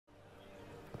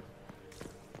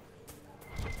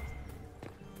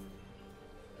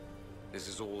This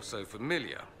is all so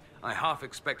familiar. I half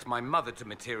expect my mother to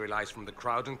materialize from the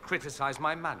crowd and criticize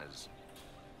my manners.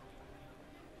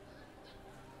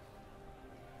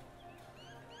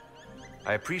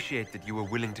 I appreciate that you were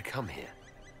willing to come here.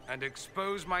 And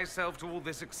expose myself to all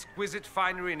this exquisite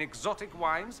finery and exotic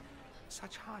wines?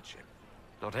 Such hardship.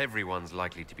 Not everyone's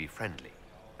likely to be friendly.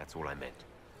 That's all I meant.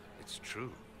 It's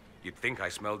true. You'd think I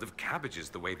smelled of cabbages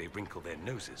the way they wrinkle their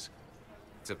noses.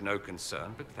 It's of no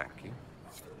concern, but thank you.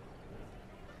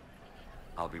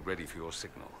 I'll be ready for your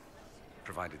signal,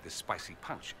 provided this spicy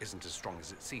punch isn't as strong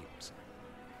as it seems.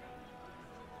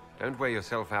 Don't wear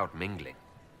yourself out mingling.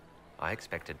 I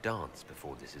expect a dance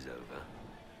before this is over.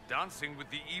 Dancing with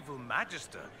the evil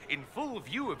Magister, in full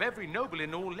view of every noble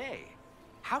in Orlais.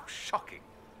 How shocking.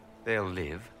 They'll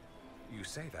live. You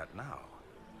say that now.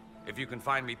 If you can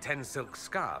find me 10 silk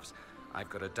scarves, I've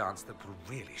got a dance that will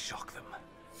really shock them.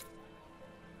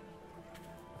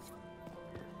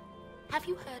 Have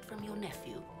you heard from your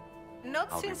nephew? Not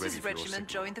I'll be since ready his for your regiment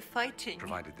signal, joined the fighting.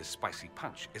 provided this spicy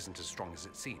punch isn't as strong as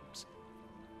it seems.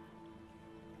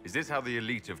 Is this how the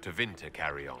elite of Tevinter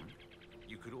carry on?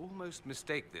 You could almost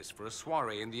mistake this for a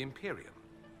soiree in the Imperium.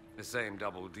 The same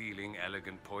double-dealing,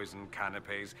 elegant poison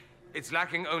canapes. It's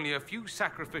lacking only a few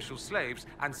sacrificial slaves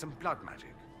and some blood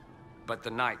magic. But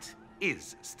the night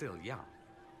is still young.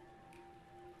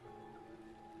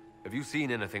 Have you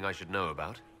seen anything I should know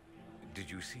about? Did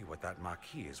you see what that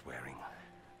Marquis is wearing?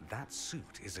 That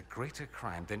suit is a greater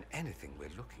crime than anything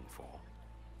we're looking for.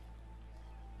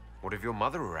 What if your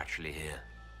mother were actually here?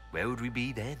 Where would we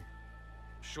be then?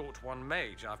 Short one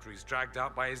Mage after he's dragged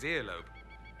out by his earlobe.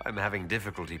 I'm having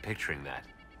difficulty picturing that.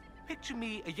 Picture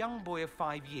me a young boy of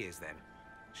 5 years then.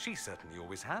 She certainly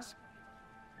always has.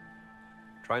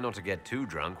 Try not to get too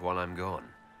drunk while I'm gone.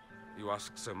 You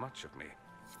ask so much of me.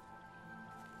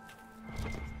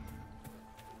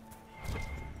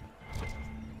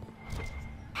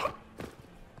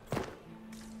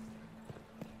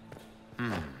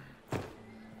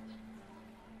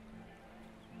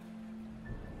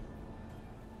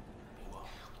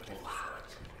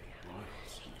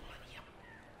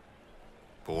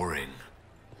 Boring.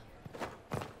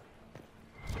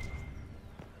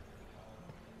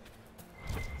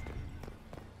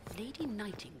 Lady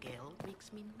Nightingale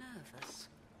makes me nervous.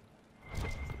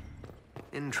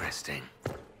 Interesting.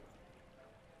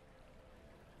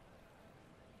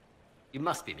 You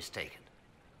must be mistaken.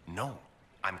 No,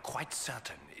 I'm quite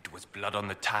certain it was blood on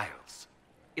the tiles.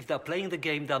 If they're playing the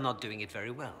game, they're not doing it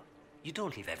very well. You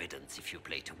don't leave evidence if you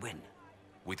play to win.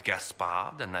 With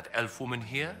Gaspard and that elf woman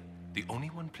here, the only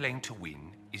one playing to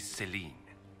win is Celine.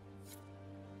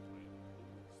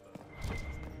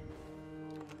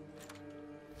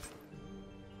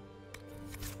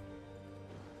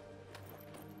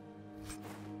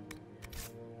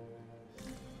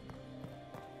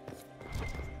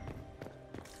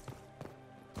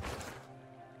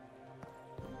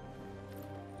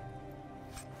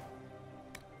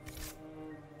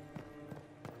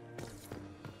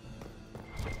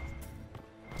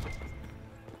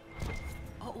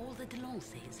 Are all the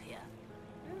Delancés here?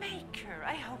 Maker,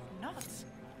 I hope not.